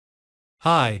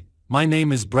Hi, my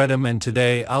name is Bredham and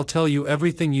today I'll tell you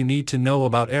everything you need to know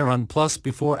about Eron Plus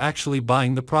before actually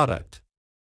buying the product.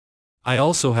 I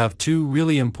also have two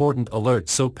really important alerts,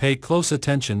 so pay close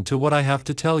attention to what I have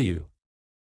to tell you.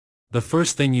 The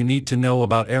first thing you need to know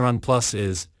about Eron Plus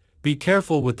is, be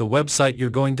careful with the website you're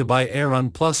going to buy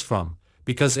Eron Plus from,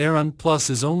 because Eron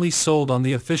Plus is only sold on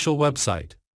the official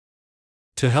website.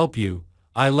 To help you,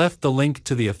 I left the link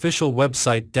to the official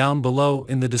website down below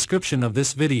in the description of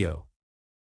this video.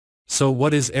 So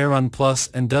what is Eron Plus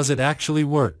and does it actually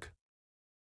work?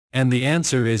 And the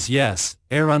answer is yes,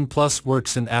 Eron Plus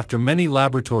works, and after many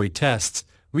laboratory tests,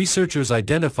 researchers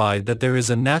identified that there is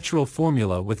a natural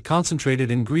formula with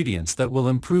concentrated ingredients that will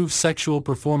improve sexual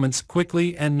performance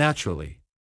quickly and naturally.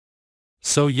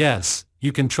 So yes,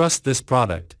 you can trust this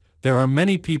product. There are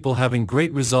many people having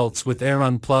great results with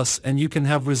Eron Plus and you can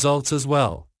have results as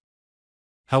well.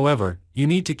 However, you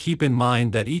need to keep in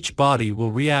mind that each body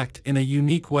will react in a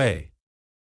unique way.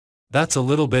 That's a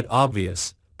little bit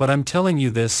obvious, but I'm telling you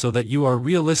this so that you are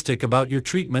realistic about your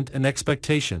treatment and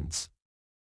expectations.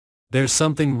 There's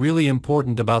something really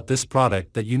important about this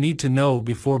product that you need to know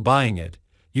before buying it.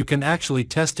 You can actually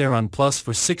test Eron Plus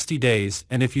for 60 days,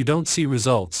 and if you don't see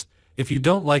results, if you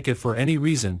don't like it for any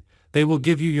reason, they will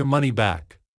give you your money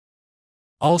back.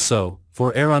 Also,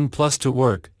 for Eron Plus to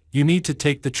work, you need to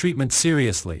take the treatment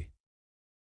seriously.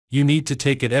 You need to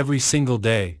take it every single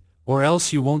day, or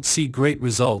else you won't see great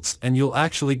results and you'll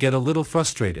actually get a little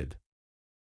frustrated.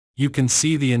 You can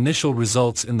see the initial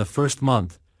results in the first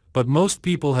month, but most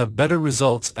people have better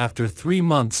results after 3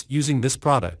 months using this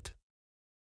product.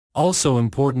 Also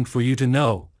important for you to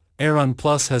know, Eron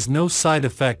Plus has no side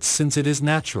effects since it is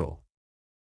natural.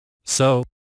 So,